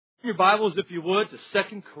Your Bibles, if you would, to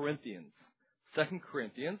 2 Corinthians. 2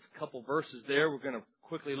 Corinthians, a couple verses there we're going to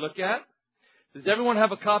quickly look at. Does everyone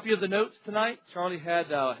have a copy of the notes tonight? Charlie had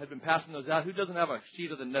been passing those out. Who doesn't have a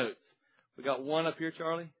sheet of the notes? We got one up here,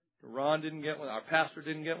 Charlie. Ron didn't get one. Our pastor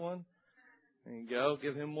didn't get one. There you go.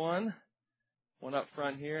 Give him one. One up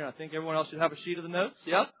front here. And I think everyone else should have a sheet of the notes.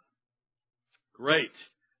 Yep. Great.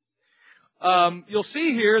 You'll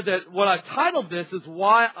see here that what I've titled this is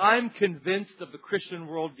Why I'm Convinced of the Christian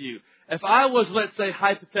Worldview. If I was, let's say,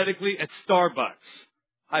 hypothetically at Starbucks,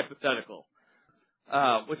 hypothetical,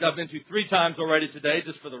 which I've been to 3 times already today,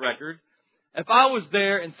 just for the record. If I was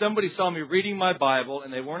there and somebody saw me reading my Bible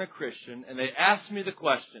and they weren't a Christian and they asked me the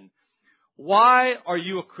question, why are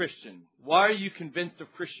you a Christian? Why are you convinced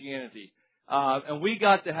of Christianity? And we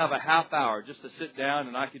got to have a half hour just to sit down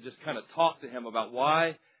and I could just kind of talk to him about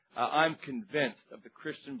why I'm convinced of the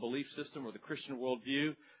Christian belief system or the Christian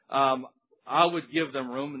worldview. I would give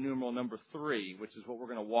them Roman numeral number 3, which is what we're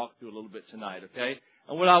going to walk through a little bit tonight, okay?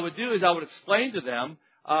 And what I would do is I would explain to them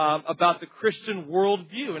about the Christian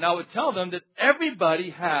worldview. And I would tell them that everybody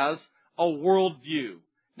has a worldview.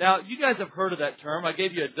 Now, you guys have heard of that term. I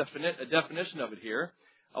gave you a definition of it here.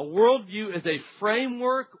 A worldview is a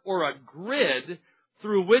framework or a grid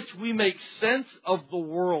through which we make sense of the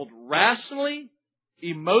world rationally,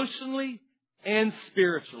 emotionally, and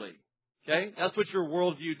spiritually. Okay? That's what your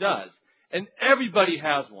worldview does. And everybody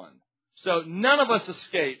has one. So none of us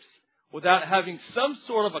escapes without having some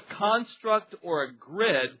sort of a construct or a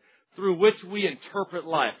grid through which we interpret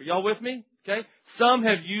life. Are y'all with me? Okay? Some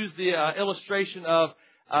have used the illustration of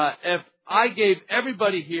if I gave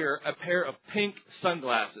everybody here a pair of pink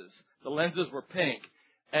sunglasses, the lenses were pink,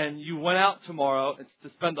 and you went out tomorrow to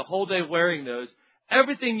spend the whole day wearing those,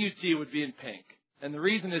 everything you'd see would be in pink. And the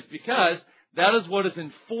reason is because that is what is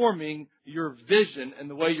informing your vision and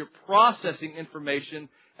the way you're processing information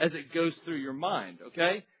as it goes through your mind,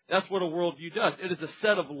 okay? That's what a worldview does. It is a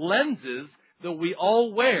set of lenses that we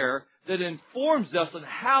all wear that informs us on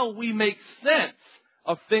how we make sense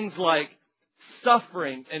of things like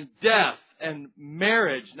suffering and death and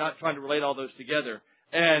marriage, not trying to relate all those together,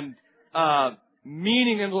 and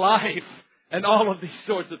meaning in life and all of these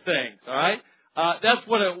sorts of things, all right? That's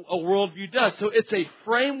what a worldview does. So it's a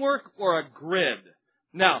framework or a grid.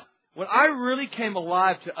 Now, when I really came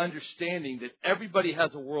alive to understanding that everybody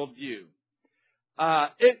has a worldview,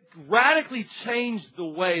 it radically changed the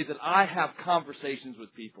way that I have conversations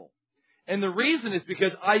with people. And the reason is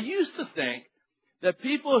because I used to think that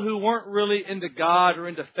people who weren't really into God or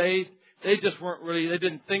into faith, they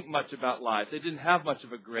didn't think much about life. They didn't have much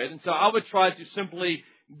of a grid. And so I would try to simply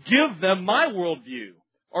give them my worldview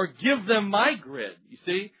or give them my grid, you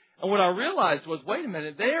see. And what I realized was, wait a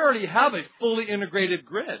minute, they already have a fully integrated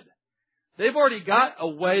grid. They've already got a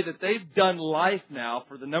way that they've done life now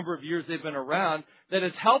for the number of years they've been around that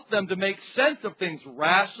has helped them to make sense of things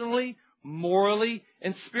rationally, morally,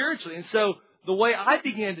 and spiritually. And so the way I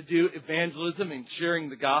began to do evangelism and sharing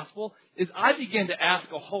the gospel is I began to ask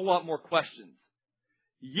a whole lot more questions.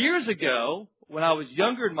 Years ago, when I was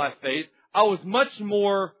younger in my faith, I was much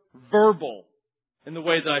more verbal in the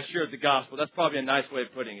way that I shared the gospel. That's probably a nice way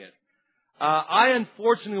of putting it. I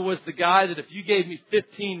unfortunately was the guy that if you gave me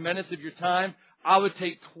 15 minutes of your time, I would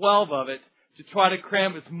take 12 of it to try to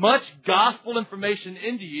cram as much gospel information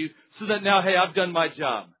into you so that now, hey, I've done my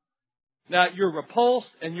job. Now, you're repulsed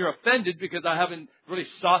and you're offended because I haven't really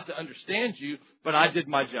sought to understand you, but I did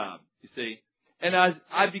my job, you see. And as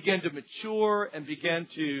I began to mature and began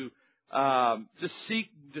to just seek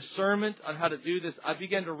discernment on how to do this, I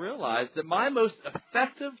began to realize that my most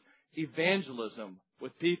effective evangelism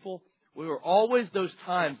with people were always those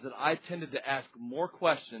times that I tended to ask more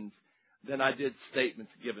questions than I did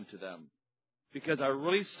statements given to them. Because I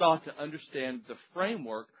really sought to understand the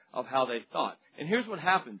framework of how they thought. And here's what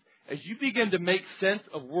happens. As you begin to make sense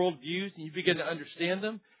of worldviews and you begin to understand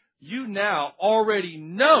them, you now already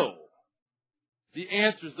know the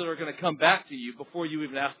answers that are going to come back to you before you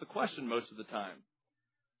even ask the question most of the time.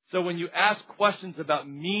 So when you ask questions about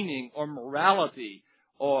meaning or morality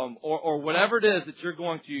or whatever it is that you're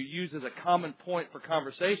going to use as a common point for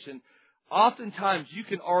conversation, oftentimes you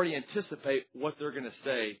can already anticipate what they're going to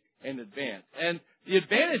say in advance. And the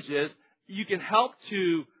advantage is you can help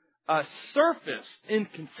to surface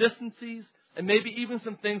inconsistencies and maybe even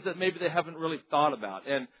some things that maybe they haven't really thought about.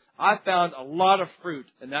 And I found a lot of fruit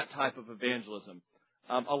in that type of evangelism.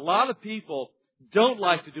 A lot of people don't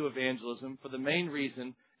like to do evangelism for the main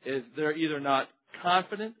reason is they're either not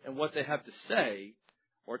confident in what they have to say,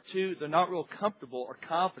 or two, they're not real comfortable or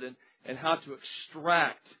confident in how to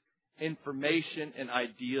extract information and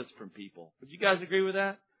ideas from people. Would you guys agree with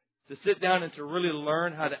that? to sit down and to really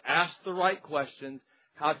learn how to ask the right questions,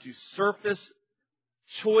 how to surface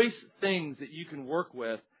choice things that you can work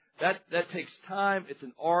with. That takes time. It's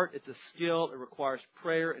an art. It's a skill. It requires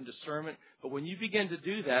prayer and discernment. But when you begin to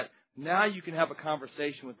do that, now you can have a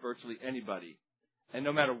conversation with virtually anybody. And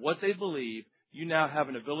no matter what they believe, you now have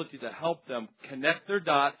an ability to help them connect their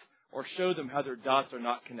dots or show them how their dots are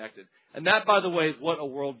not connected. And that, by the way, is what a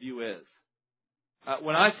worldview is.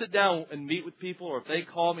 When I sit down and meet with people, or if they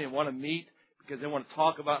call me and want to meet because they want to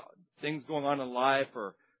talk about things going on in life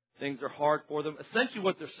or things are hard for them, essentially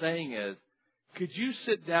what they're saying is, could you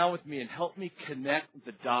sit down with me and help me connect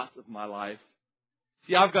the dots of my life?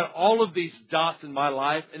 See, I've got all of these dots in my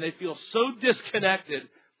life, and they feel so disconnected.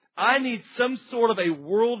 I need some sort of a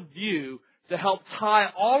worldview to help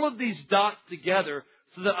tie all of these dots together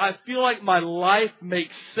so that I feel like my life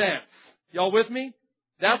makes sense. Y'all with me?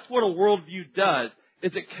 That's what a worldview does,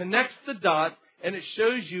 is it connects the dots and it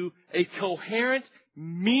shows you a coherent,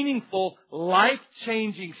 meaningful,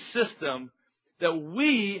 life-changing system that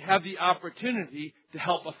we have the opportunity to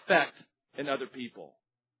help affect in other people.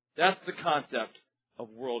 That's the concept of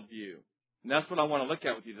worldview. And that's what I want to look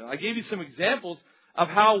at with you today. I gave you some examples of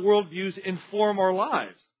how worldviews inform our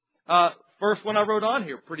lives. First one I wrote on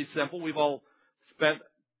here, pretty simple. We've all spent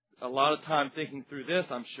a lot of time thinking through this,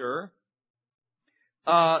 I'm sure.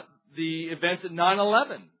 The events at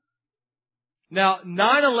 9/11. Now,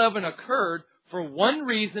 9/11 occurred for one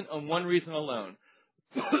reason and one reason alone.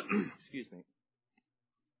 Excuse me.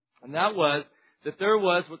 And that was that there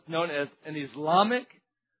was what's known as an Islamic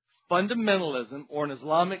fundamentalism or an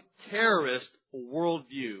Islamic terrorist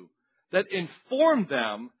worldview that informed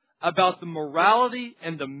them about the morality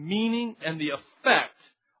and the meaning and the effect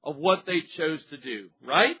of what they chose to do,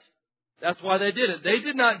 right? That's why they did it. They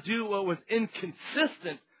did not do what was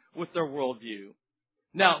inconsistent with their worldview.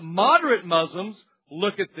 Now, moderate Muslims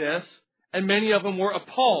look at this, and many of them were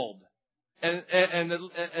appalled.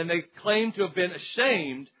 And they claim to have been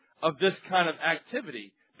ashamed of this kind of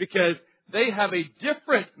activity because they have a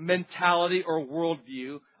different mentality or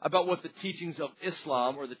worldview about what the teachings of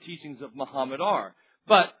Islam or the teachings of Muhammad are.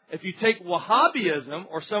 But if you take Wahhabism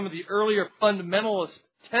or some of the earlier fundamentalist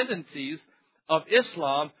tendencies of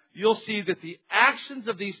Islam, you'll see that the actions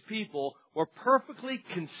of these people were perfectly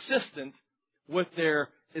consistent with their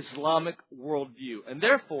Islamic worldview. And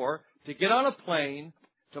therefore, to get on a plane,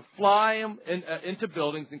 to fly them into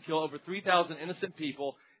buildings and kill over 3,000 innocent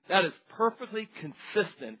people, that is perfectly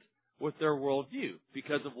consistent with their worldview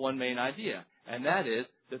because of one main idea. And that is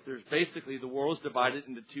that there's basically, the world is divided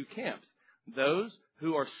into two camps. Those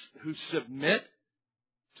who submit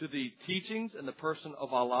to the teachings and the person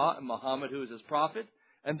of Allah and Muhammad, who is his prophet,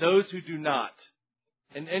 and those who do not.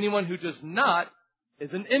 And anyone who does not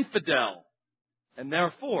is an infidel. And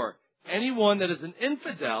therefore, anyone that is an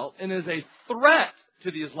infidel and is a threat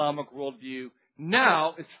to the Islamic worldview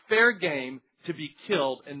now is fair game to be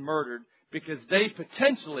killed and murdered because they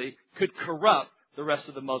potentially could corrupt the rest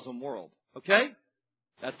of the Muslim world. Okay?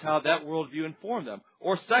 That's how that worldview informed them.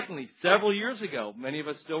 Or secondly, several years ago, many of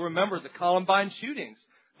us still remember the Columbine shootings.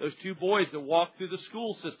 Those two boys that walked through the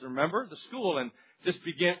school system, remember? The school, and just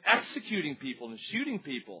began executing people and shooting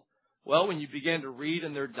people. Well, when you began to read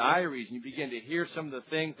in their diaries and you began to hear some of the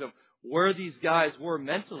things of where these guys were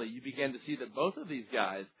mentally, you began to see that both of these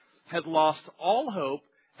guys had lost all hope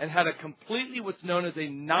and had a completely what's known as a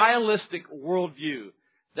nihilistic worldview.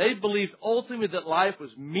 They believed ultimately that life was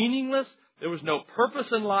meaningless, there was no purpose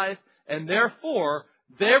in life, and therefore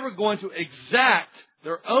they were going to exact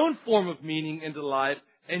their own form of meaning into life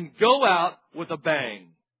and go out with a bang.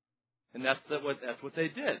 And that's what they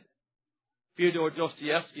did. Fyodor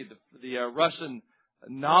Dostoevsky, the Russian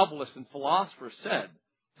novelist and philosopher, said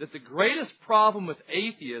that the greatest problem with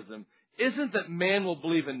atheism isn't that man will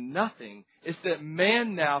believe in nothing, it's that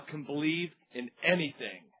man now can believe in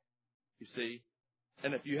anything. You see?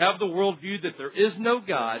 And if you have the worldview that there is no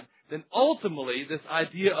God, then ultimately this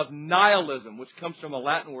idea of nihilism, which comes from a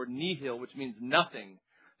Latin word nihil, which means nothing,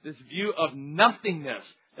 this view of nothingness,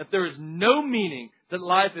 that there is no meaning, that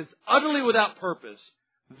life is utterly without purpose,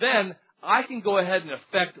 then I can go ahead and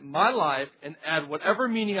affect my life and add whatever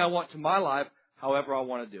meaning I want to my life, however I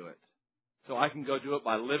want to do it. So I can go do it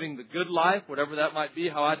by living the good life, whatever that might be,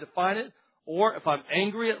 how I define it. Or if I'm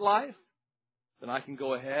angry at life, then I can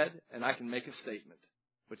go ahead and I can make a statement,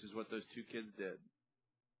 which is what those two kids did.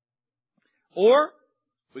 Or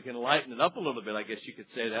we can lighten it up a little bit, I guess you could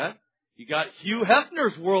say that. You got Hugh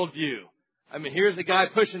Hefner's worldview. I mean, here's a guy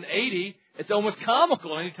pushing 80. It's almost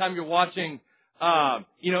comical anytime you're watching,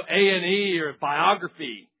 A&E or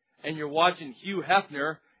biography, and you're watching Hugh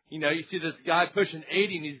Hefner, You know, you see this guy pushing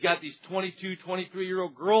 80 and he's got these 22,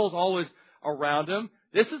 23-year-old girls always around him.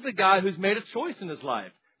 This is the guy who's made a choice in his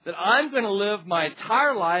life, that I'm going to live my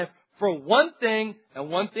entire life for one thing and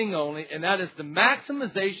one thing only, and that is the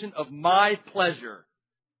maximization of my pleasure,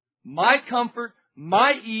 my comfort,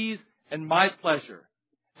 my ease, and my pleasure.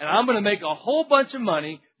 And I'm going to make a whole bunch of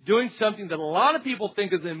money doing something that a lot of people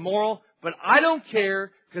think is immoral, but I don't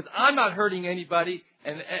care because I'm not hurting anybody,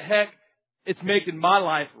 and heck, it's making my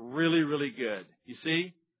life really, really good. You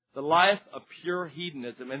see? The life of pure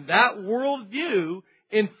hedonism. And that worldview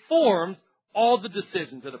informs all the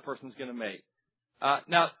decisions that a person's going to make.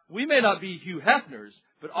 Now, we may not be Hugh Hefners,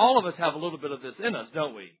 but all of us have a little bit of this in us,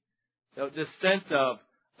 don't we? You know, this sense of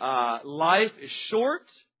life is short,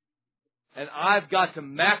 and I've got to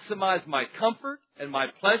maximize my comfort and my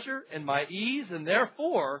pleasure and my ease, and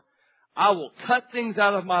therefore, I will cut things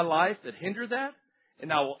out of my life that hinder that,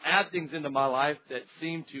 and I will add things into my life that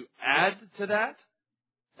seem to add to that.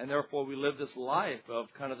 And therefore, we live this life of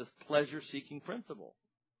kind of this pleasure-seeking principle.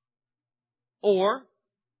 Or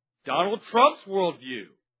Donald Trump's worldview.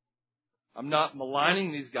 I'm not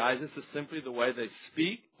maligning these guys. This is simply the way they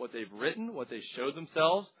speak, what they've written, what they show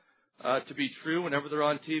themselves to be true whenever they're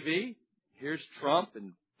on TV. Here's Trump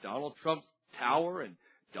and Donald Trump's tower and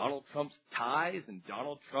Donald Trump's ties and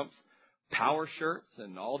Donald Trump's power shirts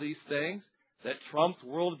and all these things. That Trump's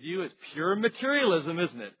worldview is pure materialism,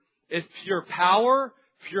 isn't it? It's pure power,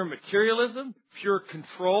 pure materialism, pure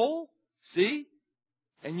control. See?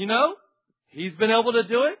 And you know, he's been able to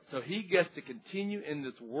do it, so he gets to continue in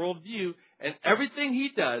this worldview. And everything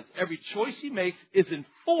he does, every choice he makes, is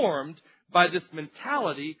informed by this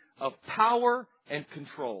mentality of power and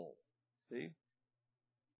control. See?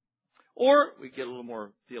 Or, we get a little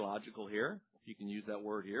more theological here, if you can use that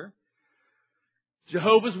word here.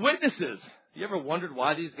 Jehovah's Witnesses. You ever wondered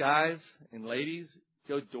why these guys and ladies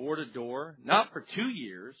go door to door? Not for 2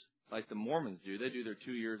 years, like the Mormons do. They do their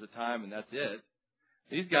 2 years at a time and that's it.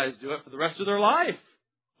 These guys do it for the rest of their life.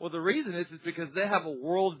 Well, the reason is because they have a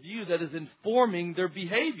worldview that is informing their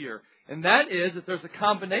behavior. And that is that there's a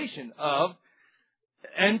combination of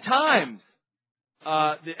end times.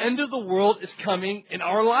 The end of the world is coming in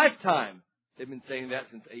our lifetime. They've been saying that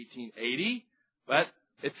since 1880, but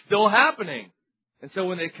it's still happening. And so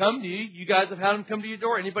when they come to you, you guys have had them come to your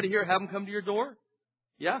door. Anybody here have them come to your door?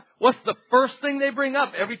 Yeah? What's the first thing they bring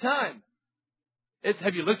up every time? It's,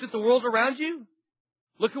 have you looked at the world around you?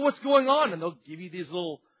 Look at what's going on. And they'll give you these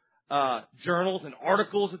little journals and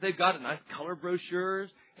articles that they've got, and nice color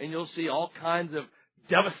brochures. And you'll see all kinds of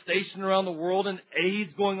devastation around the world, and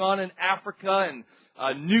AIDS going on in Africa,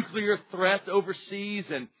 and nuclear threats overseas,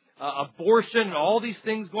 and abortion, and all these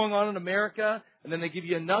things going on in America. And then they give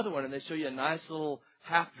you another one, and they show you a nice little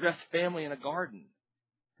half-dressed family in a garden.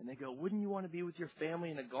 And they go, wouldn't you want to be with your family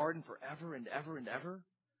in a garden forever and ever and ever?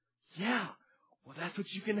 Yeah. Well, that's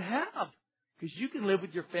what you can have. Because you can live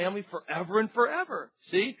with your family forever and forever.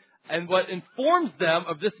 See? And what informs them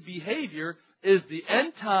of this behavior is the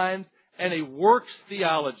end times and a works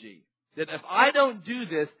theology. That if I don't do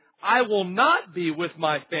this, I will not be with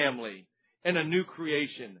my family in a new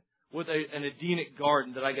creation, with an Edenic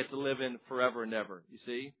garden that I get to live in forever and ever. You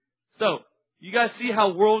see? So, you guys see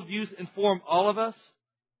how worldviews inform all of us?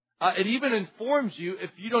 It even informs you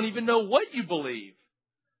if you don't even know what you believe.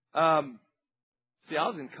 See, I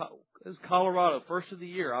was in Colorado, first of the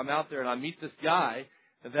year. I'm out there and I meet this guy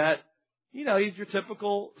that, you know, he's your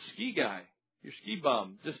typical ski guy, your ski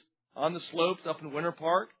bum, just on the slopes up in Winter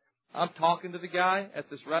Park. I'm talking to the guy at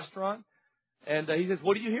this restaurant, and he says,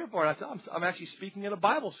 "What are you here for?" And I said, I'm actually speaking at a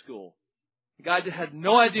Bible school. The guy just had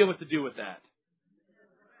no idea what to do with that.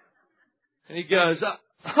 And he goes,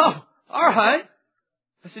 "Oh, all right."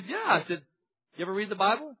 I said, "Yeah." I said, "You ever read the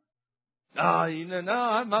Bible?" No,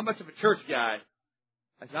 I'm not much of a church guy.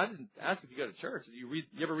 I said, "I didn't ask if you go to church.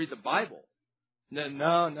 You ever read the Bible?"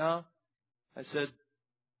 No. I said,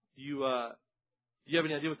 Do you have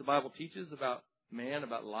any idea what the Bible teaches about man,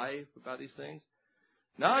 about life, about these things?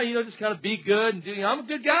 No, just kind of be good and do. I'm a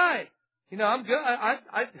good guy. I'm good.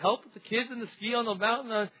 I help with the kids in the ski on the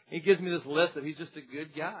mountain. He gives me this list of he's just a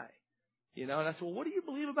good guy. And I said, "Well, what do you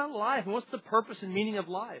believe about life? And what's the purpose and meaning of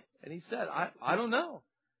life?" And he said, I don't know.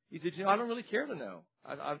 He said, "I don't really care to know.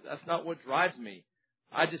 That's not what drives me.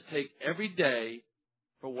 I just take every day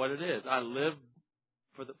for what it is. I live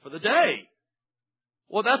for the day."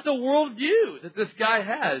 Well, that's a worldview that this guy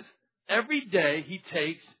has. Every day he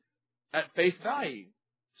takes at face value.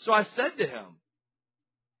 So I said to him,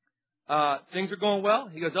 "Things are going well?"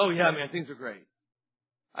 He goes, "Oh, yeah, man, things are great."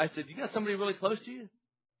 I said, "You got somebody really close to you?"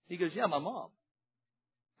 He goes, "Yeah, my mom."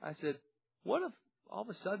 I said, "What if all of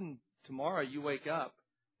a sudden tomorrow you wake up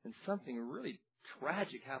and something really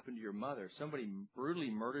tragic happened to your mother. Somebody brutally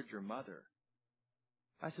murdered your mother.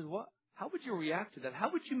 I said, what? How would you react to that?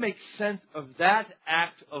 How would you make sense of that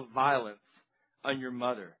act of violence on your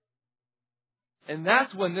mother? And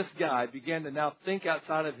that's when this guy began to now think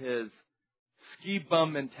outside of his ski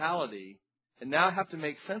bum mentality and now have to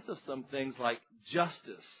make sense of some things like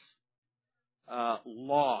justice,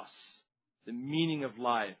 loss, the meaning of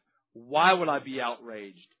life. Why would I be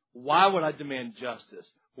outraged? Why would I demand justice?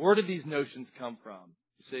 Where did these notions come from?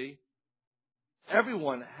 You see?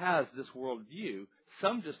 Everyone has this worldview.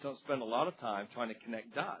 Some just don't spend a lot of time trying to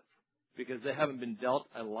connect dots because they haven't been dealt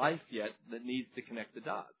a life yet that needs to connect the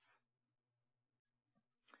dots.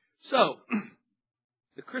 So,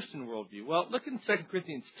 the Christian worldview. Well, look in 2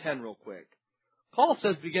 Corinthians 10 real quick. Paul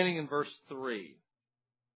says, beginning in verse 3,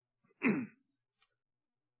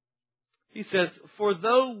 he says, for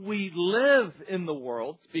though we live in the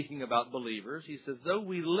world, speaking about believers, he says, though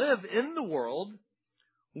we live in the world,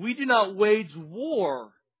 we do not wage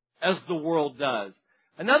war as the world does.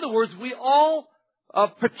 In other words, we all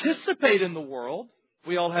participate in the world.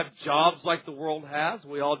 We all have jobs like the world has.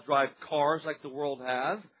 We all drive cars like the world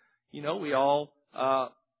has. You know, we all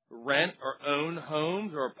rent or own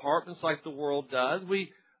homes or apartments like the world does. We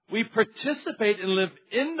participate and live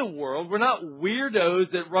in the world. We're not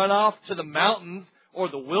weirdos that run off to the mountains or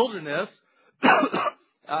the wilderness.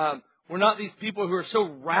 We're not these people who are so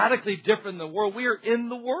radically different than the world. We are in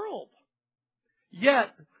the world.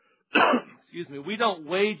 Yet, we don't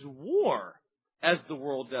wage war as the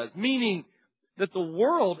world does. Meaning that the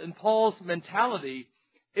world, in Paul's mentality,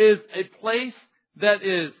 is a place that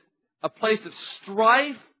is a place of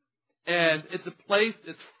strife, and it's a place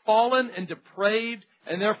that's fallen and depraved,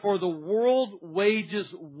 and therefore the world wages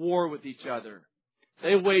war with each other.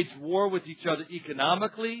 They wage war with each other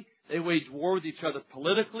economically. They wage war with each other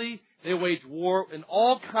politically. They wage war in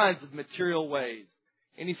all kinds of material ways.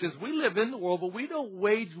 And he says, we live in the world, but we don't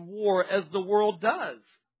wage war as the world does.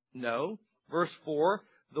 No. Verse 4,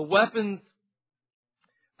 the weapons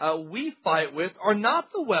we fight with are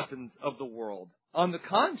not the weapons of the world. On the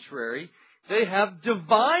contrary, they have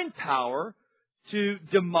divine power to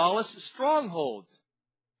demolish strongholds.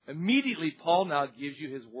 Immediately, Paul now gives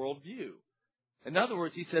you his worldview. In other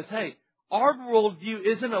words, he says, hey, our worldview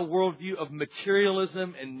isn't a worldview of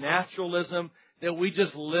materialism and naturalism, that we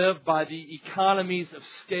just live by the economies of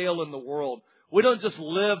scale in the world. We don't just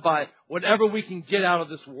live by whatever we can get out of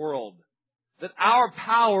this world. That our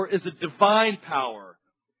power is a divine power.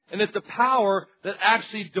 And it's a power that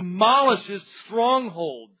actually demolishes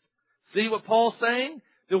strongholds. See what Paul's saying?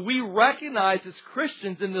 That we recognize as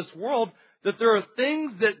Christians in this world that there are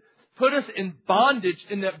things that put us in bondage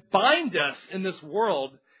and that bind us in this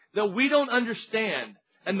world that we don't understand.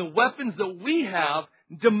 And the weapons that we have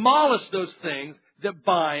demolish those things that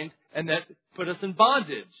bind and that put us in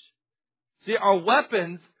bondage. See, our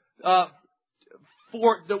weapons that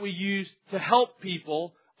we use to help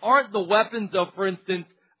people aren't the weapons of, for instance,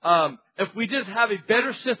 if we just have a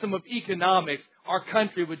better system of economics, our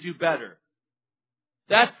country would do better.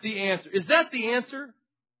 That's the answer. Is that the answer?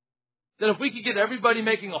 That if we could get everybody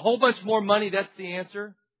making a whole bunch more money, that's the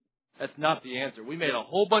answer? That's not the answer. We made a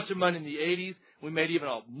whole bunch of money in the 80s. We made even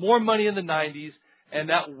more money in the 90s. And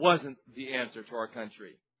that wasn't the answer to our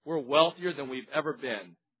country. We're wealthier than we've ever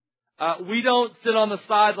been. We don't sit on the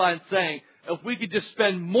sidelines saying, if we could just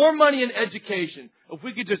spend more money in education, if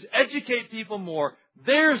we could just educate people more,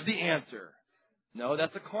 there's the answer. No,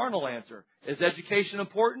 that's a carnal answer. Is education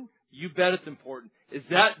important? You bet it's important. Is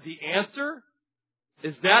that the answer?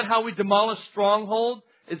 Is that how we demolish strongholds?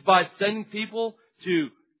 Is by sending people to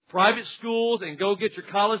private schools and go get your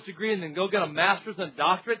college degree and then go get a master's and a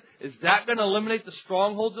doctorate? Is that going to eliminate the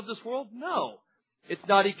strongholds of this world? No. It's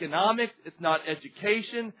not economics. It's not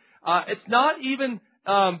education. It's not even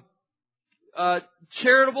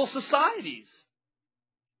charitable societies.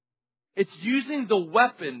 It's using the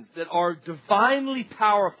weapons that are divinely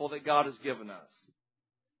powerful that God has given us.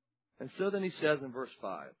 And so then he says in verse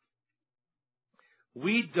 5,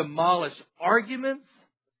 we demolish arguments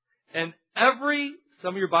and every,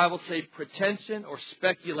 some of your Bibles say pretension or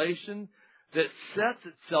speculation, that sets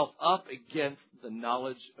itself up against the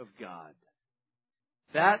knowledge of God.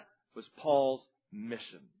 That was Paul's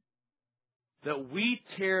mission. That we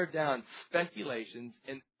tear down speculations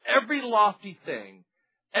and every lofty thing,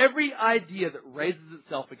 every idea that raises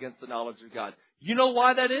itself against the knowledge of God. You know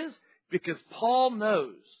why that is? Because Paul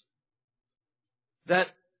knows that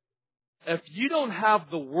if you don't have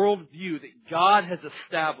the worldview that God has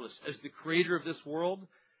established as the creator of this world,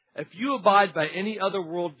 if you abide by any other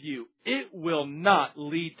worldview, it will not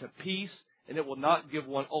lead to peace and it will not give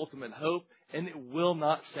one ultimate hope, and it will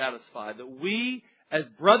not satisfy. That we, as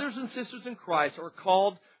brothers and sisters in Christ, are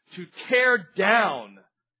called to tear down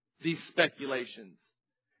these speculations.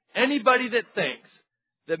 Anybody that thinks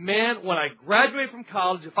that, man, when I graduate from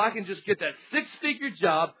college, if I can just get that 6-figure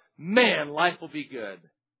job, man, life will be good.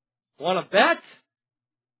 Want to bet?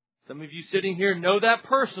 Some of you sitting here know that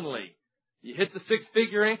personally. You hit the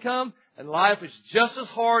 6-figure income, and life is just as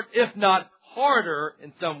hard, if not harder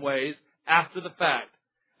in some ways, after the fact.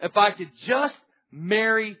 If I could just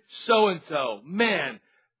marry so-and-so, man,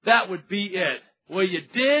 that would be it. Well, you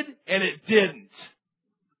did, and it didn't.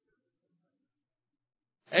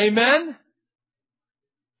 Amen?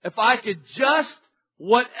 If I could just,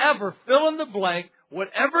 whatever, fill in the blank,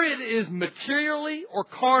 whatever it is materially or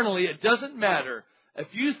carnally, it doesn't matter. If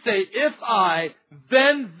you say, if I,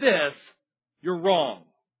 then this, you're wrong.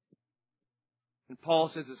 And Paul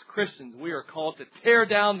says, as Christians, we are called to tear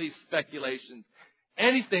down these speculations.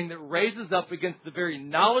 Anything that raises up against the very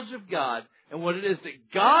knowledge of God and what it is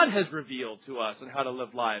that God has revealed to us and how to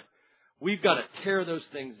live life, we've got to tear those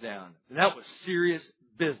things down. And that was serious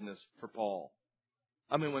business for Paul.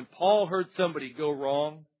 I mean, when Paul heard somebody go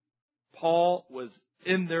wrong, Paul was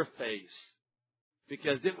in their face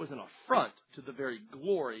because it was an affront to the very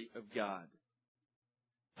glory of God.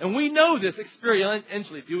 And we know this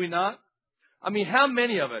experientially, do we not? I mean, how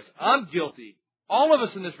many of us, I'm guilty, all of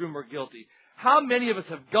us in this room are guilty, how many of us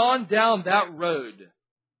have gone down that road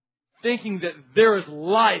thinking that there is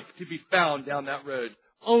life to be found down that road,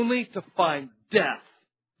 only to find death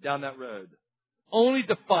down that road? Only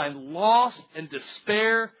to find loss and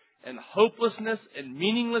despair and hopelessness and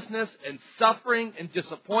meaninglessness and suffering and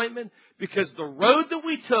disappointment because the road that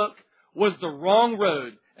we took was the wrong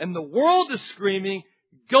road. And the world is screaming,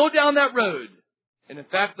 go down that road. And in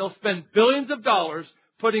fact, they'll spend billions of dollars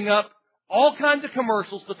putting up all kinds of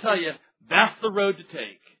commercials to tell you that's the road to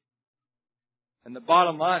take. And the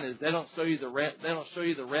bottom line is they don't show you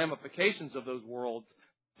the ramifications of those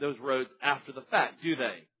roads after the fact, do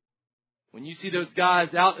they? When you see those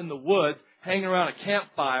guys out in the woods hanging around a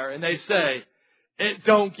campfire and they say, it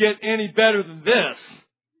don't get any better than this.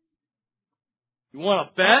 You want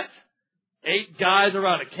to bet? 8 guys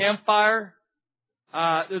around a campfire?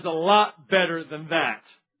 There's a lot better than that,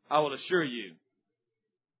 I will assure you.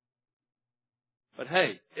 But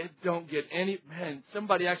hey, it don't get any, man,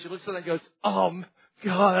 somebody actually looks at it and goes, oh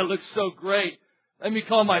God, that looks so great. Let me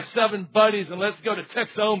call my 7 buddies and let's go to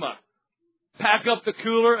Texoma. Pack up the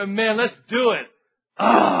cooler and man, let's do it.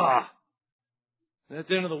 And at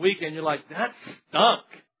the end of the weekend, you're like, that stunk.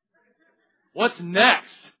 What's next?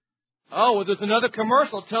 Oh, well, there's another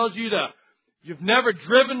commercial that tells you you've never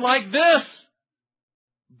driven like this.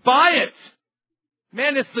 Buy it.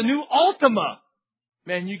 Man, it's the new Altima.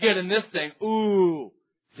 Man, you get in this thing, 0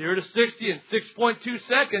 to 60 in 6.2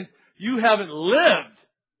 seconds. You haven't lived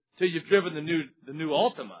till you've driven the new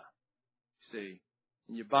Altima. See,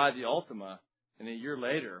 and you buy the Altima, and a year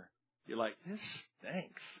later, you're like, this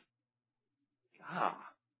stinks.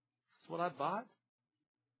 That's what I bought.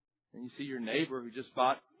 And you see your neighbor who just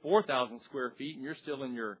bought 4,000 square feet, and you're still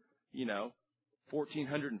in your,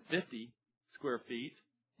 1,450 square feet.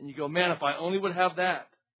 And you go, man, if I only would have that.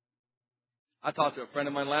 I talked to a friend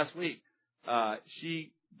of mine last week.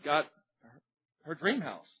 She got her dream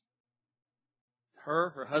house.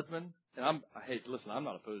 Her husband, and I'm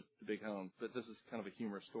not opposed to big homes, but this is kind of a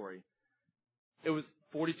humorous story. It was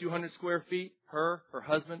 4,200 square feet, her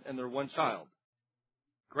husband, and their one child.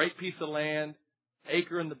 Great piece of land,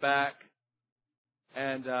 acre in the back.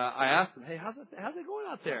 And I asked them, hey, how's it going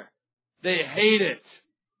out there? They hate it.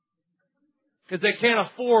 Because they can't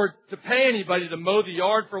afford to pay anybody to mow the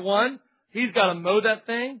yard for one. He's got to mow that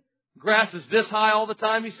thing. Grass is this high all the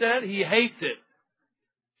time, he said. He hates it.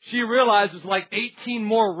 She realizes like 18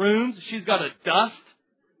 more rooms she's got to dust.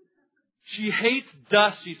 She hates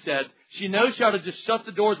dust, she said. She knows she ought to just shut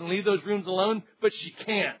the doors and leave those rooms alone, but she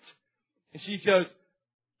can't. And she goes,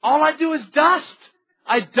 all I do is dust.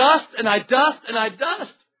 I dust and I dust and I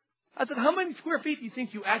dust. I said, how many square feet do you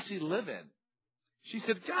think you actually live in? She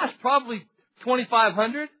said, gosh, probably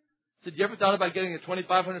 2,500. I said, you ever thought about getting a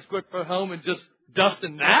 2,500 square foot home and just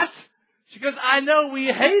dusting that? She goes, I know, we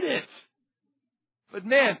hate it. But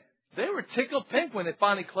man, they were tickled pink when they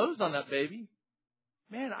finally closed on that baby.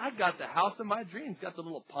 Man, I got the house of my dreams. Got the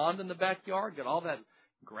little pond in the backyard. Got all that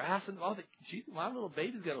grass and all that. My little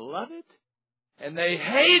baby's going to love it. And they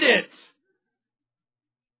hate it.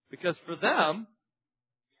 Because for them,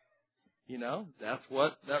 that's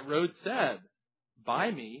what that road said.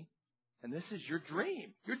 Buy me, and this is your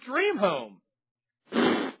dream home.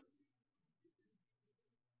 It's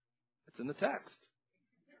in the text.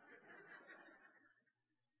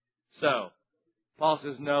 So, Paul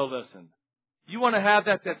says, no, listen. You want to have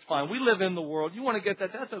that, that's fine. We live in the world. You want to get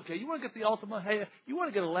that, that's okay. You want to get the Altima, hey, you want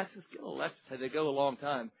to get a Lexus, get a Lexus. Hey, they go a long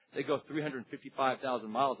time. They go 355,000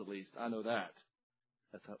 miles at least. I know that.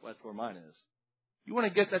 That's where mine is. You want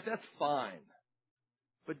to get that, that's fine.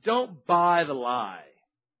 But don't buy the lie,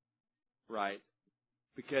 right?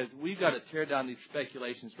 Because we've got to tear down these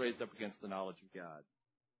speculations raised up against the knowledge of God.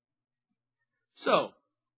 So,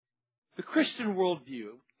 the Christian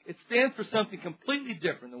worldview, it stands for something completely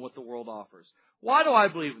different than what the world offers. Why do I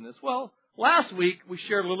believe in this? Well, last week we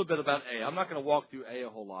shared a little bit about A. I'm not going to walk through A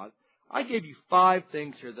whole lot. I gave you 5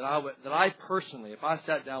 things here that I personally, if I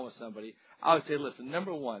sat down with somebody, I would say, listen,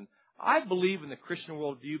 number 1, I believe in the Christian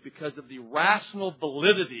worldview because of the rational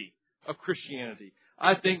validity of Christianity.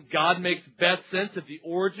 I think God makes best sense of the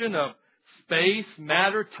origin of space,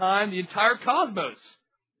 matter, time, the entire cosmos.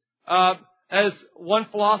 As one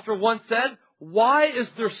philosopher once said, why is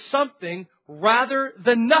there something rather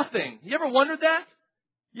than nothing? You ever wondered that?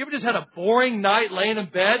 You ever just had a boring night laying in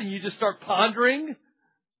bed and you just start pondering?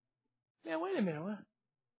 Man, wait a minute.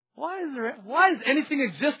 Why does anything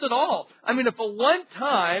exist at all? I mean, if at one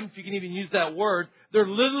time, if you can even use that word, there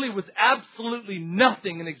literally was absolutely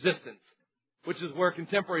nothing in existence, which is where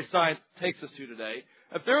contemporary science takes us to today.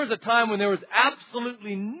 If there was a time when there was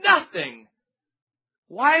absolutely nothing,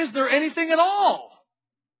 why is there anything at all?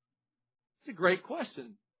 It's a great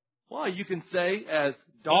question. Well, you can say, as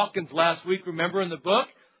Dawkins last week, remember in the book,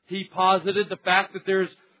 he posited the fact that there's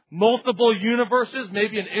multiple universes,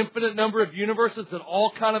 maybe an infinite number of universes that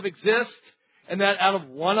all kind of exist, and that out of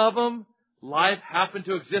one of them, life happened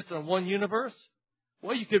to exist in one universe.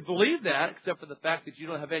 Well, you could believe that, except for the fact that you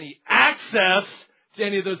don't have any access to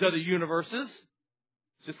any of those other universes.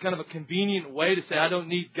 It's just kind of a convenient way to say, I don't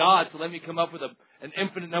need God, so let me come up with an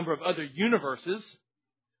infinite number of other universes.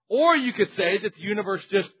 Or you could say that the universe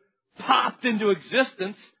just popped into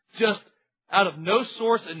existence, just out of no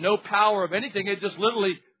source and no power of anything. It just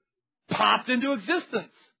literally popped into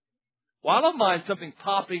existence. Well, I don't mind something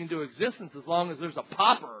popping into existence as long as there's a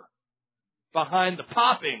popper behind the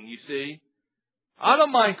popping, you see. I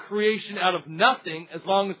don't mind creation out of nothing as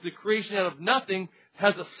long as the creation out of nothing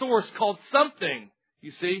has a source called something,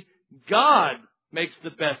 you see. God makes the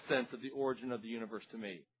best sense of the origin of the universe to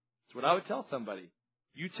me. That's what I would tell somebody.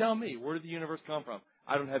 You tell me, where did the universe come from?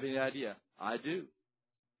 I don't have any idea. I do.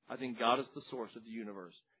 I think God is the source of the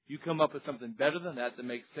universe. You come up with something better than that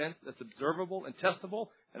makes sense, that's observable and testable,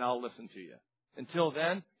 and I'll listen to you. Until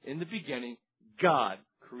then, in the beginning, God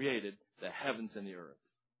created the heavens and the earth.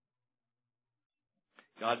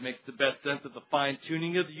 God makes the best sense of the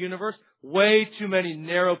fine-tuning of the universe. Way too many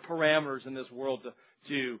narrow parameters in this world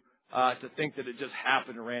to think that it just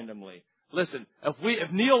happened randomly. Listen,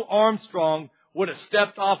 if Neil Armstrong would have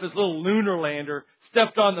stepped off his little lunar lander,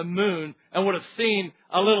 stepped on the moon, and would have seen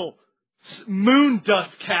a little moon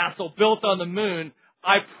dust castle built on the moon,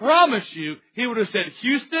 I promise you, he would have said,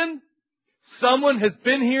 Houston, someone has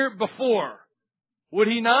been here before. Would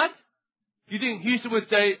he not? Do you think Houston would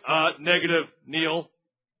say, negative, Neil?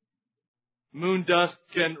 Moon dust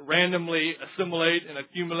can randomly assimilate and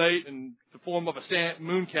accumulate in the form of a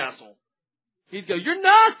moon castle. He'd go, you're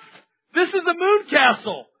nuts! This is a moon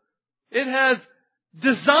castle! It has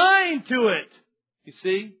design to it. You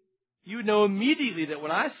see? You would know immediately that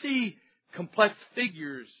when I see complex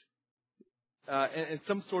figures in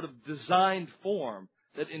some sort of designed form,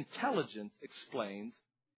 that intelligence explains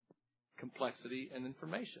complexity and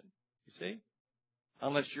information. You see?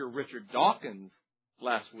 Unless you're Richard Dawkins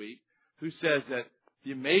last week, who says that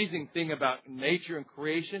the amazing thing about nature and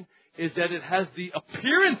creation is that it has the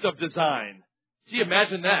appearance of design. Gee,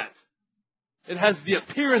 imagine that. It has the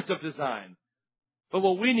appearance of design. But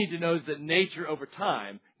what we need to know is that nature over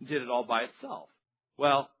time did it all by itself.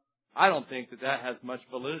 Well, I don't think that has much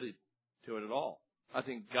validity to it at all. I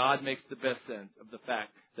think God makes the best sense of the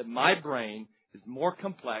fact that my brain is more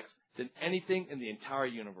complex than anything in the entire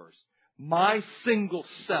universe. My single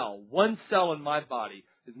cell, one cell in my body,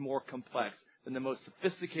 is more complex than the most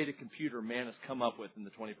sophisticated computer man has come up with in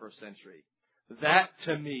the 21st century. That,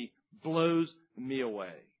 to me, blows me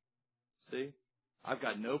away. See? I've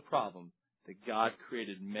got no problem that God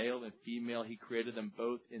created male and female. He created them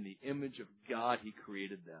both in the image of God. He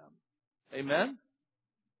created them. Amen?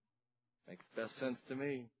 Makes best sense to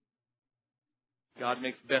me. God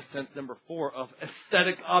makes best sense, number 4, of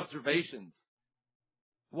aesthetic observations.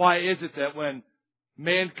 Why is it that when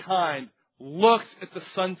mankind looks at the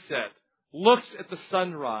sunset, looks at the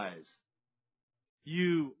sunrise,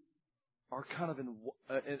 you are kind of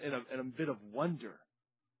in a bit of wonder?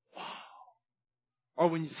 Wow. Or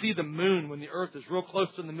when you see the moon, when the earth is real close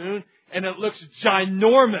to the moon, and it looks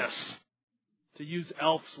ginormous, to use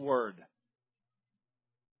Elf's word.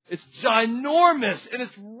 It's ginormous, and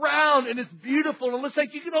it's round, and it's beautiful, and it looks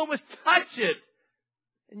like you can almost touch it.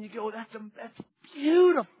 And you go, that's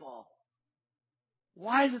beautiful.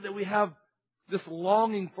 Why is it that we have this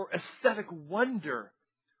longing for aesthetic wonder?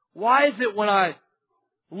 Why is it when I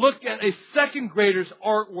look at a second grader's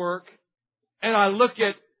artwork and I look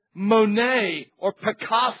at Monet or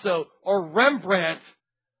Picasso or Rembrandt,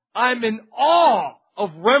 I'm in awe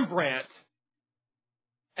of Rembrandt.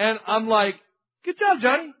 And I'm like, good job,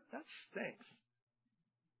 Johnny. That stinks.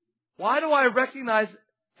 Why do I recognize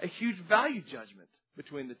a huge value judgment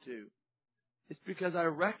between the two? It's because I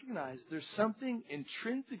recognize there's something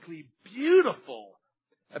intrinsically beautiful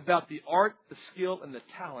about the art, the skill, and the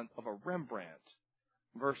talent of a Rembrandt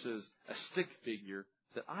versus a stick figure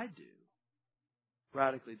that I do.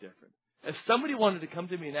 Radically different. If somebody wanted to come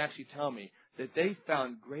to me and actually tell me that they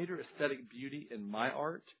found greater aesthetic beauty in my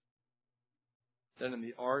art than in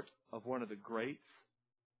the art of one of the greats,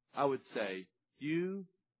 I would say, your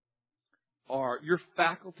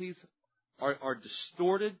faculties are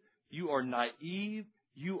distorted, you are naive,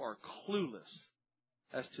 you are clueless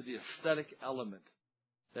as to the aesthetic element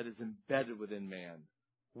that is embedded within man.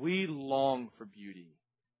 We long for beauty,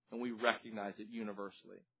 and we recognize it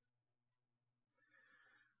universally.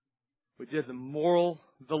 We did the moral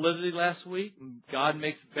validity last week. God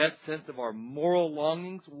makes best sense of our moral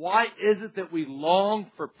longings. Why is it that we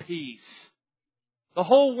long for peace? The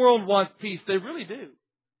whole world wants peace. They really do.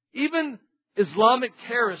 Even Islamic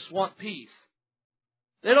terrorists want peace.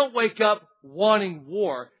 They don't wake up wanting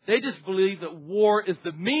war. They just believe that war is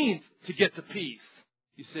the means to get to peace,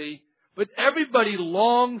 you see. But everybody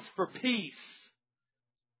longs for peace.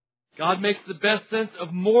 God makes the best sense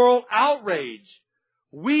of moral outrage.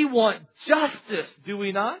 We want justice, do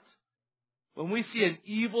we not? When we see an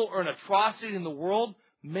evil or an atrocity in the world,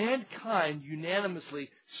 mankind unanimously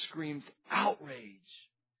screams outrage.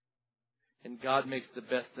 And God makes the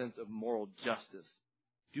best sense of moral justice.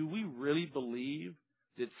 Do we really believe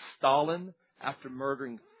that Stalin, after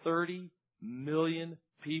murdering 30 million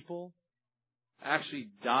people, actually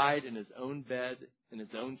died in his own bed, in his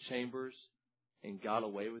own chambers, and got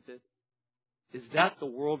away with it? Is that the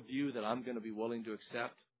worldview that I'm going to be willing to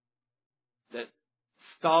accept? That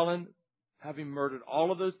Stalin, having murdered all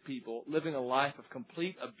of those people, living a life of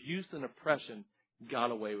complete abuse and oppression, got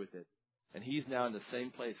away with it. And he's now in the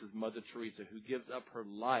same place as Mother Teresa, who gives up her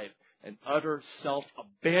life and utter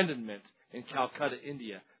self-abandonment in Calcutta,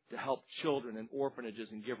 India, to help children and orphanages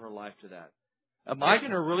and give her life to that. Am I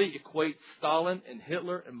going to really equate Stalin and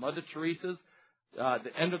Hitler and Mother Teresa's,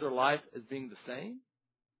 the end of their life, as being the same?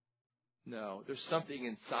 No, there's something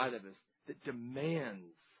inside of us that demands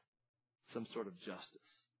some sort of justice.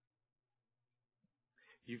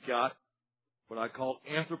 You've got what I call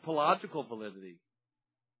anthropological validity,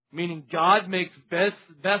 meaning God makes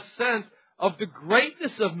best sense of the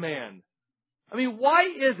greatness of man. I mean, why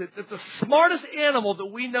is it that the smartest animal that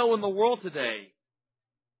we know in the world today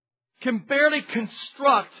can barely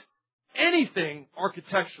construct anything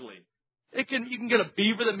architecturally? You can get a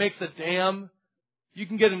beaver that makes a dam. You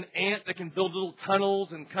can get an ant that can build little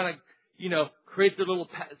tunnels and kind of, create their little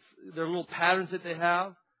patterns that they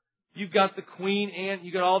have. You've got the queen ant.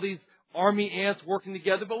 You've got all these army ants working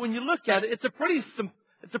together. But when you look at it, it's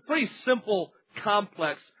a pretty simple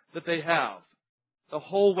complex that they have, the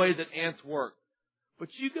whole way that ants work. But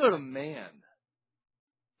you go to man,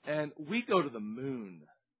 and we go to the moon.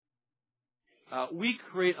 We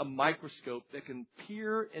create a microscope that can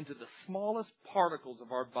peer into the smallest particles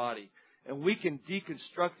of our body, and we can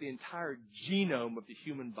deconstruct the entire genome of the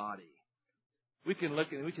human body. We can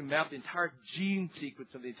map the entire gene sequence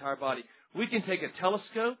of the entire body. We can take a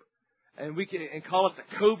telescope and call it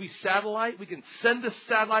the Kobe satellite. We can send this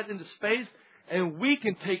satellite into space, and we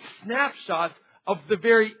can take snapshots of the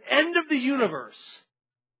very end of the universe.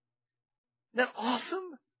 Isn't that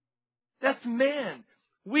awesome? That's man.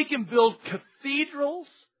 We can build cathedrals.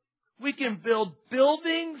 We can build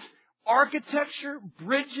buildings, architecture,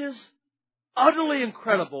 bridges. Utterly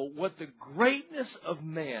incredible what the greatness of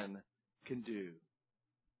man can do.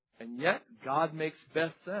 And yet, God makes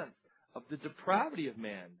best sense of the depravity of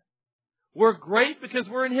man. We're great because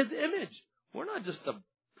we're in His image. We're not just the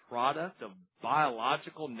product of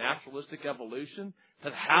biological, naturalistic evolution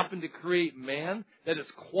that happened to create man, that is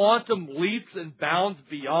quantum leaps and bounds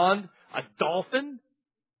beyond a dolphin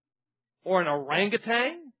or an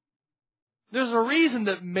orangutan. There's a reason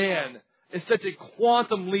that man is such a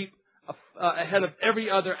quantum leap ahead of every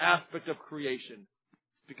other aspect of creation.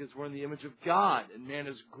 It's because we're in the image of God, and man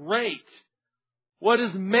is great. What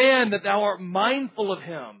is man that thou art mindful of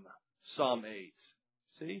him? Psalm 8.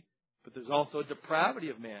 See? But there's also a depravity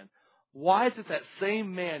of man. Why is it that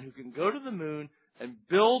same man who can go to the moon and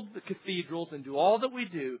build the cathedrals and do all that we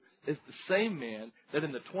do is the same man that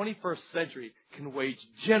in the 21st century can wage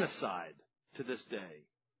genocide to this day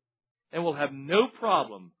and will have no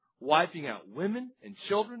problem wiping out women and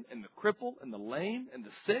children and the crippled and the lame and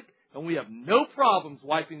the sick, and we have no problems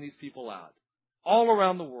wiping these people out all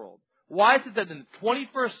around the world? Why is it that in the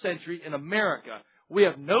 21st century in America, we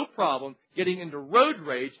have no problem getting into road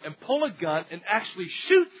rage and pull a gun and actually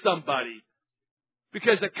shoot somebody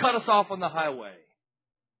because they cut us off on the highway?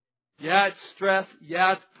 Yeah, it's stress.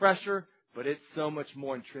 Yeah, it's pressure. But it's so much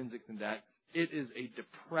more intrinsic than that. It is a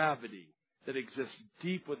depravity that exists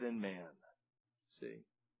deep within man. See?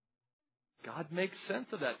 God makes sense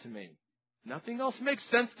of that to me. Nothing else makes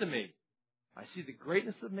sense to me. I see the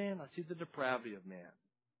greatness of man. I see the depravity of man.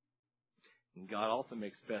 And God also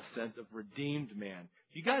makes best sense of redeemed man.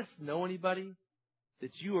 Do you guys know anybody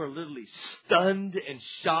that you are literally stunned and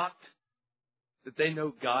shocked that they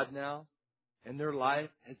know God now and their life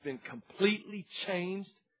has been completely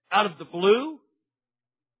changed out of the blue?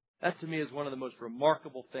 That to me is one of the most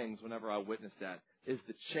remarkable things whenever I witness that, is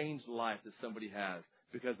the changed life that somebody has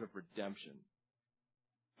because of redemption.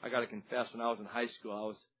 I got to confess, when I was in high school,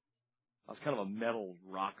 I was kind of a metal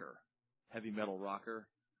rocker, heavy metal rocker.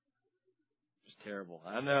 Just terrible.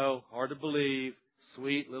 I know, hard to believe.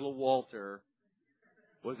 Sweet little Walter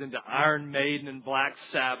was into Iron Maiden and Black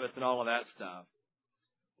Sabbath and all of that stuff.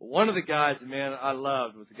 But one of the guys, man, I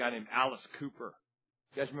loved was a guy named Alice Cooper.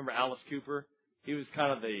 You guys remember Alice Cooper? He was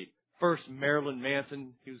kind of the first Marilyn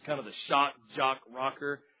Manson. He was kind of the shock jock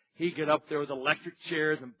rocker. He'd get up there with electric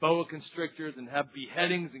chairs and boa constrictors and have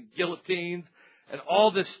beheadings and guillotines and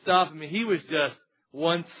all this stuff. I mean, he was just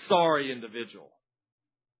one sorry individual.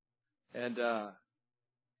 And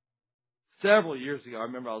several years ago, I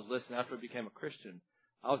remember I was listening after I became a Christian.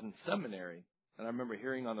 I was in seminary, and I remember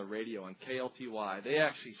hearing on the radio on KLTY, they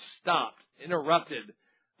actually interrupted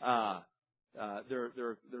their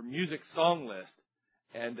music song list,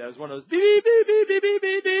 and it was one of those beep beep beep beep beep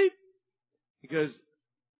beep beep. He goes,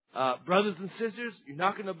 brothers and sisters, you're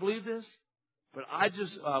not going to believe this, but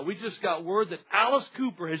we just got word that Alice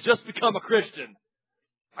Cooper has just become a Christian.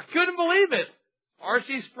 I couldn't believe it.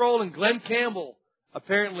 R.C. Sproul and Glenn Campbell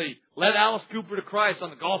apparently led Alice Cooper to Christ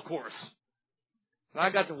on the golf course. And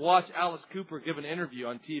I got to watch Alice Cooper give an interview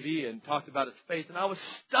on TV and talked about his faith, and I was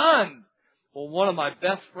stunned. Well, one of my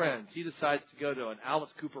best friends, he decided to go to an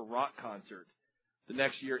Alice Cooper rock concert the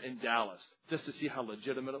next year in Dallas just to see how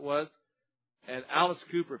legitimate it was. And Alice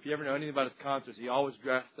Cooper, if you ever know anything about his concerts, he always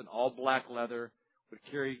dressed in all black leather, would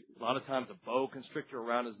carry a lot of times a boa constrictor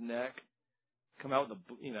around his neck, come out with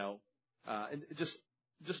and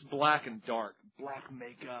just black and dark, black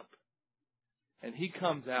makeup. And he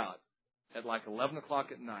comes out at like 11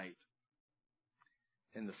 o'clock at night,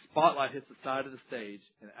 and the spotlight hits the side of the stage,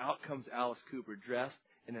 and out comes Alice Cooper dressed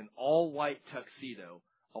in an all-white tuxedo,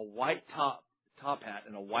 a white top hat,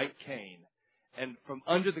 and a white cane. And from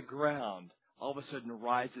under the ground, all of a sudden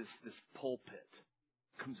rises this pulpit,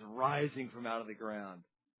 comes rising from out of the ground.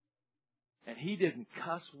 And he didn't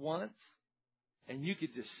cuss once. And you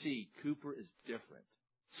could just see Cooper is different.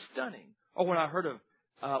 Stunning. Or when I heard of,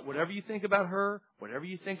 whatever you think about her, whatever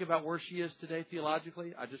you think about where she is today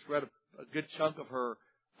theologically, I just read a good chunk of her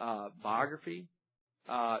biography.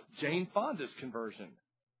 Jane Fonda's conversion.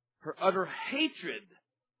 Her utter hatred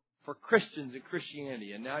for Christians and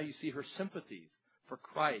Christianity. And now you see her sympathies for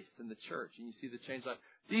Christ and the church. And you see the changed life.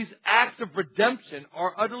 These acts of redemption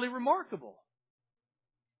are utterly remarkable.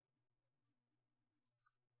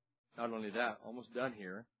 Not only that, almost done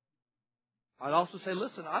here. I'd also say,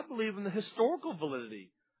 listen, I believe in the historical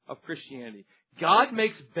validity of Christianity. God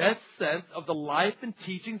makes best sense of the life and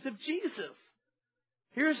teachings of Jesus.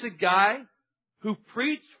 Here's a guy who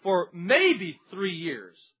preached for maybe 3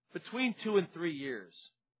 years, between 2 and 3 years.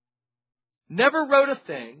 Never wrote a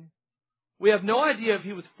thing. We have no idea if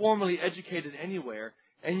he was formally educated anywhere,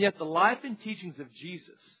 and yet the life and teachings of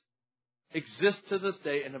Jesus exist to this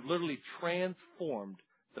day and have literally transformed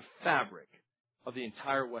the fabric of the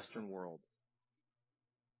entire Western world.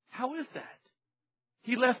 How is that?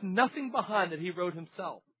 He left nothing behind that he wrote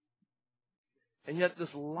himself. And yet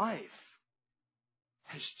this life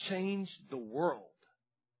has changed the world.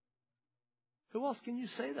 Who else can you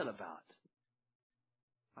say that about?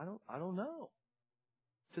 I don't know.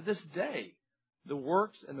 To this day, the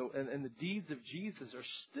works and the deeds of Jesus are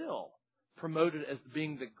still promoted as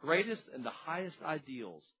being the greatest and the highest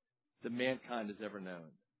ideals that mankind has ever known.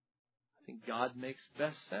 I think God makes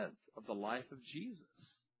best sense of the life of Jesus.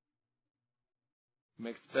 It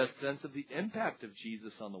makes the best sense of the impact of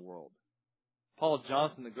Jesus on the world. Paul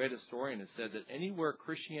Johnson, the great historian, has said that anywhere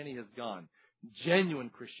Christianity has gone, genuine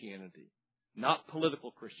Christianity, not political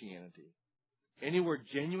Christianity, anywhere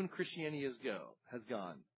genuine Christianity has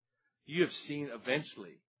gone, you have seen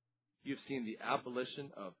the abolition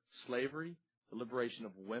of slavery, the liberation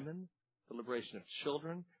of women, the liberation of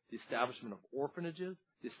children, the establishment of orphanages,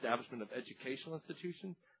 the establishment of educational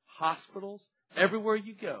institutions, hospitals. Everywhere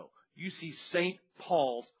you go, you see St.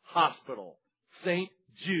 Paul's Hospital, St.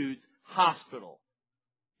 Jude's Hospital.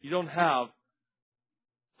 You don't have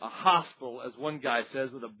a hospital, as one guy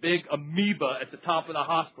says, with a big amoeba at the top of the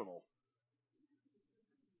hospital.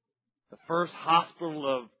 The first hospital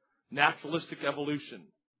of naturalistic evolution.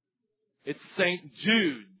 It's St.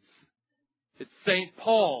 Jude's. It's St.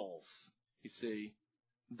 Paul's, you see.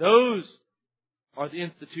 Those are the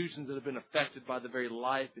institutions that have been affected by the very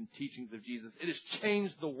life and teachings of Jesus. It has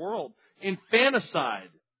changed the world. Infanticide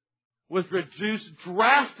was reduced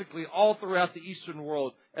drastically all throughout the Eastern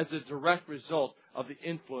world as a direct result of the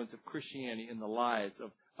influence of Christianity in the lives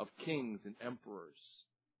of kings and emperors.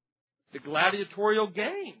 The gladiatorial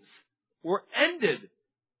games were ended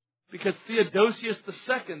because Theodosius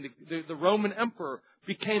II, the Roman emperor,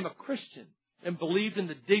 became a Christian and believed in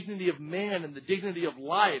the dignity of man and the dignity of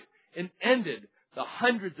life, and ended the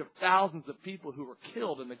hundreds of thousands of people who were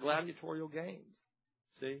killed in the gladiatorial games.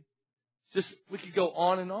 See? It's just, we could go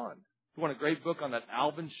on and on. If you want a great book on that,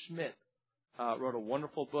 Alvin Schmidt wrote a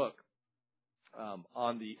wonderful book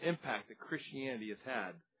on the impact that Christianity has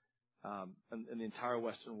had in the entire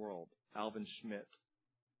Western world. Alvin Schmidt.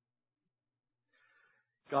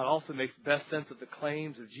 God also makes best sense of the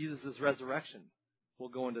claims of Jesus' resurrection. We'll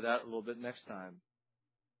go into that a little bit next time.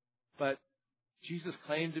 But Jesus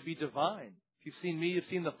claimed to be divine. If you've seen me, you've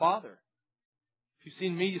seen the Father. If you've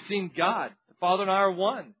seen me, you've seen God. The Father and I are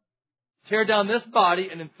one. Tear down this body,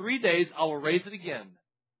 and in 3 days I will raise it again.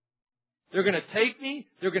 They're going to take me,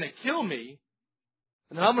 they're going to kill me,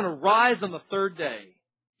 and then I'm going to rise on the third day.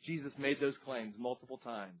 Jesus made those claims multiple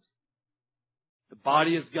times. The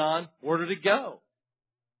body is gone. Where did it go?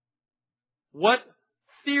 What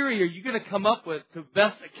theory are you going to come up with to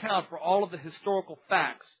best account for all of the historical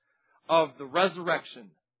facts of the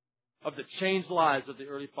resurrection, of the changed lives of the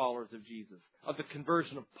early followers of Jesus, of the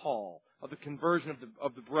conversion of Paul, of the conversion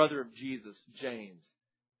of the brother of Jesus, James?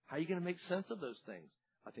 How are you going to make sense of those things?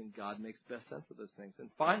 I think God makes best sense of those things. And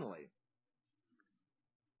finally,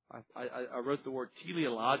 I wrote the word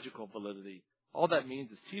teleological validity. All that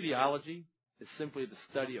means is teleology is simply the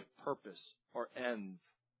study of purpose or ends.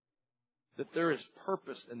 That there is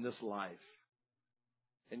purpose in this life.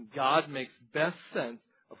 And God makes best sense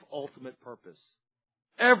of ultimate purpose.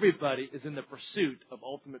 Everybody is in the pursuit of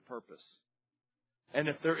ultimate purpose. And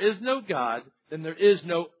if there is no God, then there is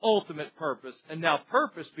no ultimate purpose. And now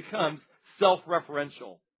purpose becomes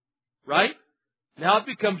self-referential. Right? Now it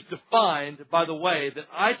becomes defined by the way that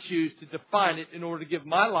I choose to define it in order to give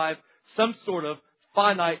my life some sort of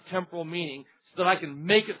finite temporal meaning so that I can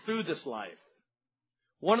make it through this life.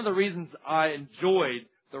 One of the reasons I enjoyed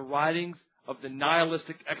the writings of the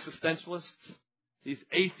nihilistic existentialists, these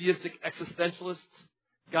atheistic existentialists,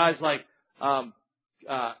 guys like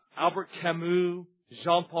Albert Camus,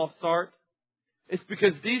 Jean-Paul Sartre, it's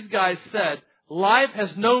because these guys said, life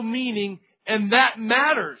has no meaning and that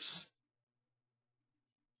matters.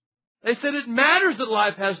 They said it matters that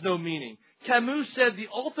life has no meaning. Camus said the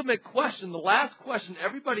ultimate question, the last question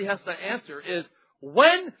everybody has to answer is,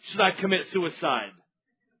 when should I commit suicide?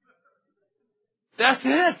 That's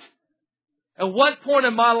it. At what point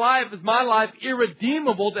in my life is my life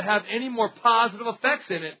irredeemable to have any more positive effects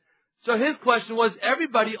in it? So his question was,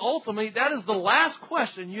 everybody ultimately, that is the last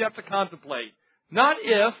question you have to contemplate. Not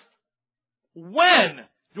if, when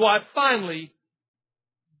do I finally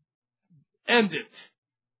end it?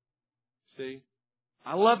 See?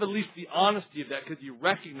 I love at least the honesty of that because he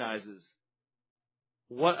recognizes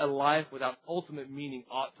what a life without ultimate meaning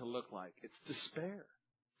ought to look like. It's despair.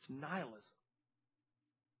 It's nihilism.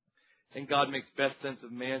 And God makes best sense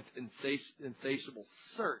of man's insatiable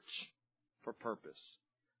search for purpose.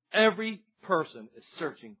 Every person is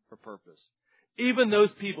searching for purpose. Even those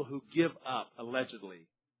people who give up, allegedly,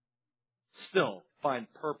 still find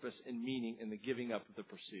purpose and meaning in the giving up of the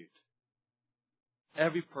pursuit.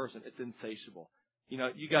 Every person, it's insatiable. You know,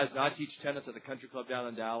 you guys know I teach tennis at the country club down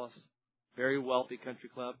in Dallas. Very wealthy country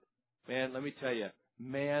club. Man, let me tell you,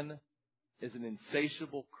 man is an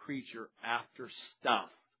insatiable creature after stuff.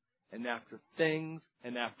 And after things,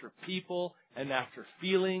 and after people, and after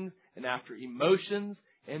feelings, and after emotions,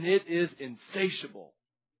 and it is insatiable.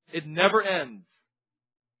 It never ends.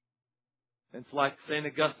 And it's like St.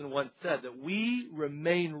 Augustine once said, that we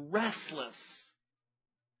remain restless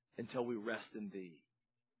until we rest in Thee.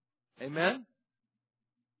 Amen?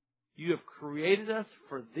 You have created us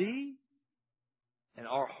for Thee, and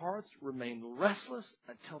our hearts remain restless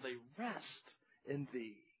until they rest in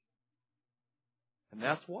Thee. And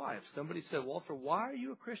that's why. If somebody said, Walter, why are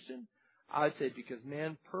you a Christian? I'd say because,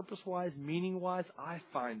 man, purpose-wise, meaning-wise, I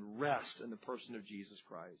find rest in the person of Jesus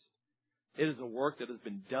Christ. It is a work that has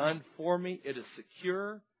been done for me. It is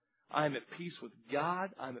secure. I am at peace with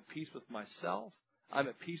God. I'm at peace with myself. I'm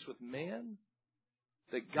at peace with man.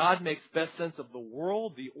 That God makes best sense of the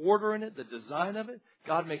world, the order in it, the design of it.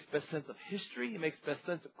 God makes best sense of history. He makes best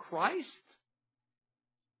sense of Christ.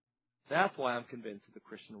 That's why I'm convinced of the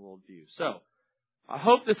Christian worldview. So, I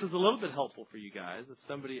hope this is a little bit helpful for you guys. If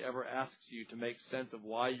somebody ever asks you to make sense of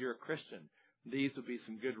why you're a Christian, these would be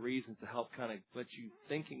some good reasons to help kind of get you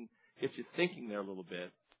thinking there a little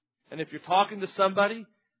bit. And if you're talking to somebody,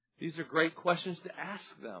 these are great questions to ask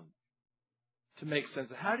them to make sense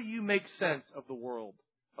of. How do you make sense of the world,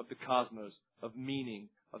 of the cosmos, of meaning,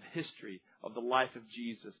 of history, of the life of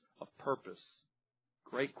Jesus, of purpose?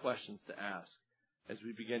 Great questions to ask as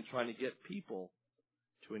we begin trying to get people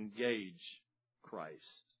to engage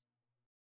Christ.